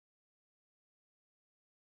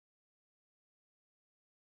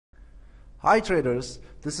Hi traders,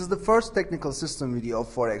 this is the first technical system video of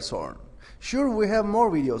Forex Horn. Sure, we have more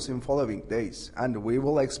videos in following days and we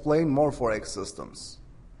will explain more Forex systems.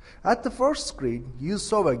 At the first screen, you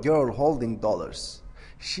saw a girl holding dollars.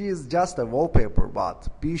 She is just a wallpaper,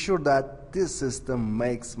 but be sure that this system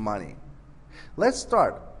makes money. Let's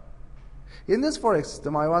start. In this Forex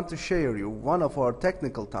system, I want to share you one of our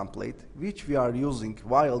technical template which we are using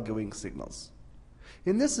while giving signals.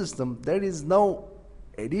 In this system, there is no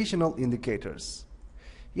additional indicators.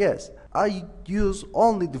 Yes, I use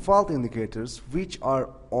only default indicators which are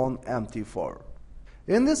on MT4.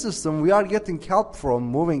 In this system, we are getting help from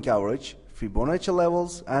moving average, Fibonacci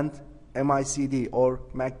levels and MACD or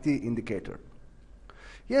MACD indicator.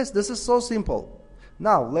 Yes, this is so simple.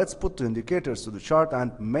 Now let's put the indicators to the chart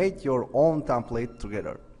and make your own template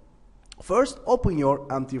together. First, open your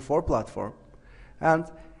MT4 platform, and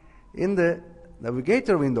in the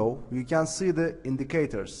navigator window you can see the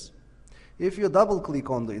indicators. If you double click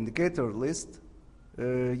on the indicator list,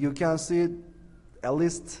 you can see a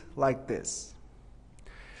list like this.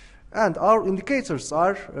 And our indicators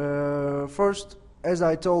are first, as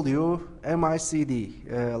I told you,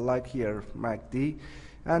 MACD, like here, MACD.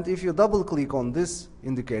 And if you double click on this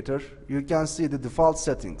indicator, you can see the default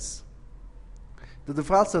settings. The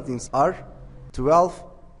default settings are 12,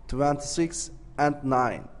 26 and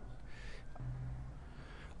 9.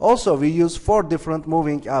 Also, we use 4 different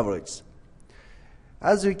moving averages.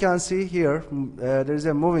 As you can see here, there is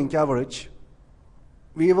a moving average.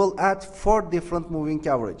 We will add 4 different moving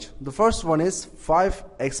average. The first one is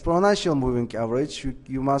 5 exponential moving average.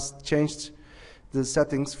 You must change the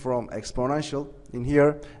settings from exponential in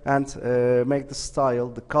here and make the style,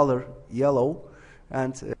 the color yellow,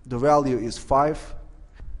 and the value is 5.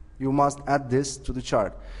 You must add this to the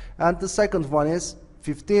chart. And the second one is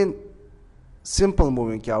 15 simple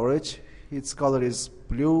moving average. Its color is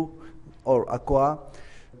blue or aqua.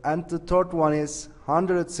 And the third one is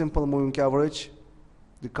 100 simple moving average.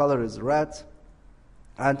 The color is red.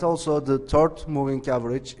 And also the third moving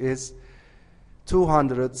average is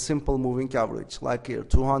 200 simple moving average, like here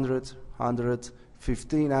 200, 100,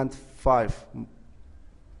 15 and 5.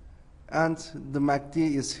 And the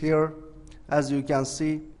MACD is here. As you can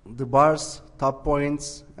see, the bars top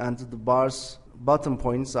points and the bars bottom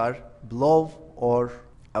points are below or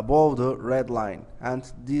above the red line,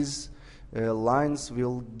 and these lines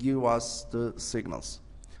will give us the signals.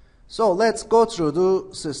 So let's go through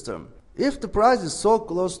the system. If the price is so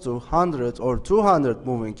close to 100 or 200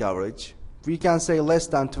 moving average, we can say less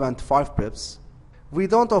than 25 pips, we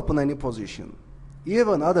don't open any position.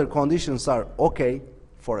 Even other conditions are okay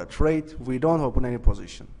for a trade, we don't open any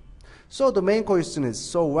position. So the main question is,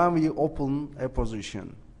 so when we open a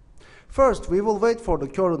position? First, we will wait for the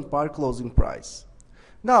current bar closing price.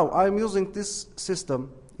 Now, I'm using this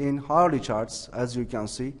system in hourly charts, as you can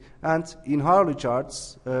see. And in hourly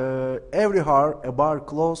charts, every hour a bar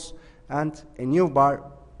closes and a new bar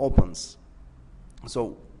opens.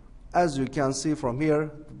 So, as you can see from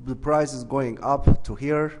here, the price is going up to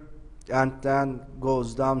here and then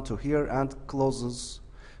goes down to here and closes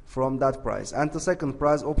from that price. And the second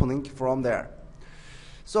price opening from there.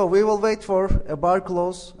 So we will wait for a bar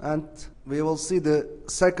close and we will see the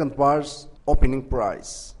second bar's opening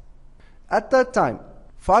price. At that time,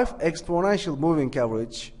 5 exponential moving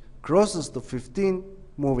average crosses the 15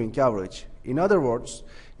 moving average. In other words,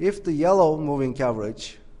 if the yellow moving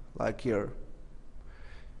average, like here,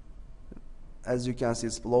 as you can see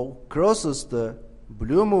it's below, crosses the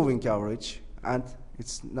blue moving average and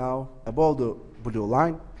it's now above the blue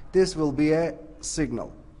line, this will be a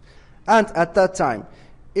signal. And at that time,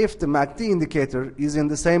 if the MACD indicator is in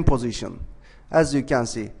the same position, as you can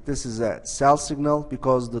see, this is a sell signal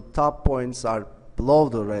because the top points are below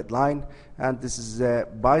the red line, and this is a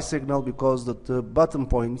buy signal because the bottom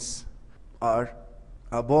points are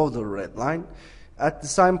above the red line. At the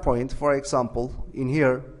same point, for example, in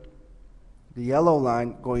here, the yellow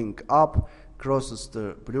line going up crosses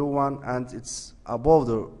the blue one and it's above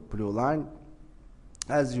the blue line.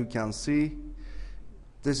 As you can see,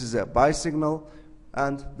 this is a buy signal,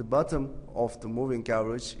 and the bottom of the moving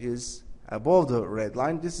average is above the red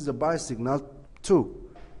line. This is a buy signal too.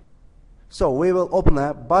 So we will open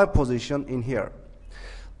a buy position in here.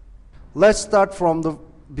 Let's start from the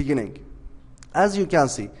beginning. As you can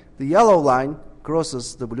see, the yellow line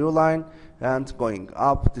crosses the blue line and going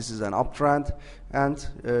up. This is an uptrend, and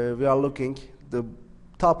we are looking, the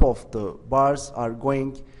top of the bars are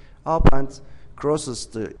going up and crosses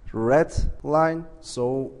the red line,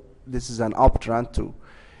 so this is an uptrend too.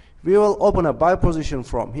 We will open a buy position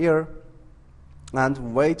from here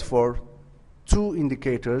and wait for 2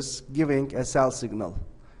 indicators giving a sell signal.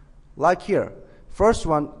 Like here, first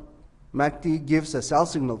one MACD gives a sell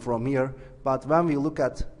signal from here, but when we look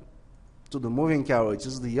at to the moving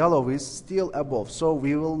averages, the yellow is still above, so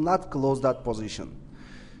we will not close that position.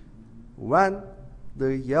 When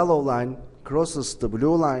the yellow line crosses the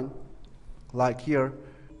blue line, like here,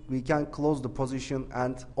 we can close the position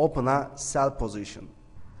and open a sell position.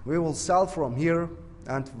 We will sell from here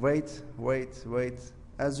and wait.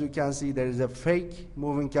 As you can see, there is a fake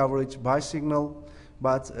moving average buy signal,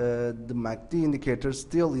 but the MACD indicator is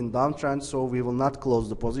still in downtrend, so we will not close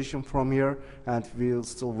the position from here, and we will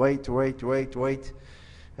still wait.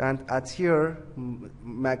 And at here,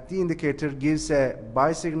 MACD indicator gives a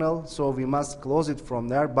buy signal, so we must close it from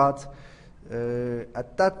there. But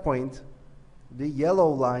at that point, the yellow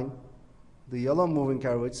line, the yellow moving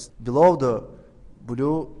average, below the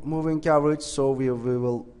blue moving average, so we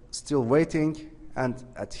will still waiting. And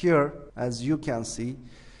at here, as you can see,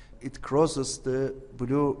 it crosses the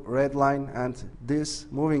blue red line, and this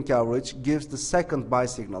moving average gives the second buy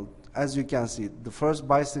signal. As you can see, the first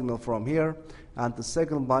buy signal from here and the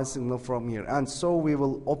second buy signal from here, and so we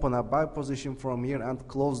will open a buy position from here and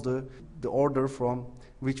close the order from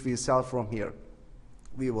which we sell from here.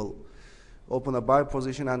 We will open a buy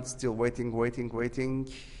position and still waiting.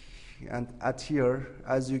 And at here,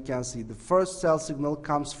 as you can see, the first sell signal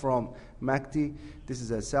comes from MACD. This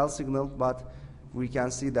is a sell signal, but we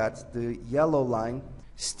can see that the yellow line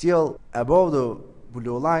still above the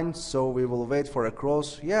blue line, so we will wait for a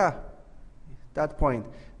cross. Yeah, that point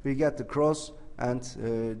we get the cross,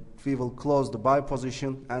 and we will close the buy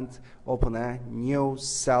position and open a new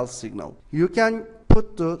sell signal. You can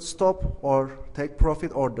put the stop or take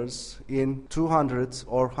profit orders in 200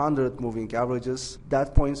 or 100 moving averages.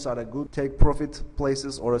 That points are a good take profit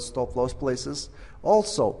places or a stop loss places.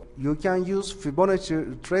 Also, you can use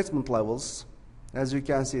Fibonacci retracement levels. As you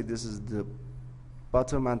can see, this is the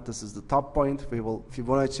bottom and this is the top point. We will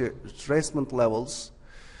Fibonacci retracement levels,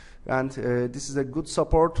 and this is a good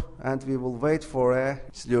support, and we will wait for a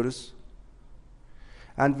izliyoruz,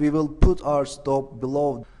 and we will put our stop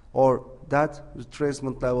below or that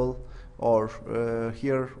retracement level, or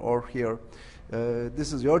here or here.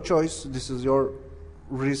 This is your choice, this is your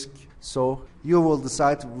risk, so you will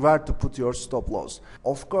decide where to put your stop loss.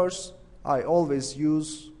 Of course, I always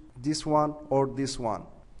use this one or this one.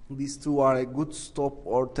 These two are a good stop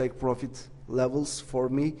or take profit levels for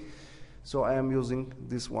me, so I am using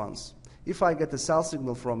these ones. If I get a sell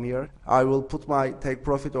signal from here, I will put my take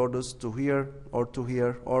profit orders to here,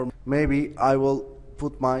 or maybe I will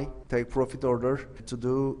put my take profit order to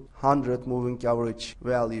do 100 moving average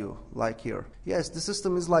value, like here. Yes, the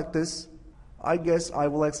system is like this. I guess I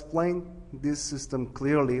will explain this system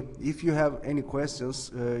clearly. If you have any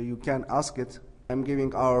questions, you can ask it. I'm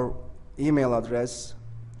giving our email address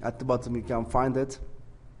at the bottom, you can find it.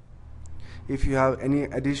 If you have any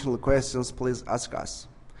additional questions, please ask us.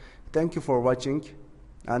 Thank you for watching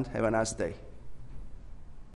and have a nice day.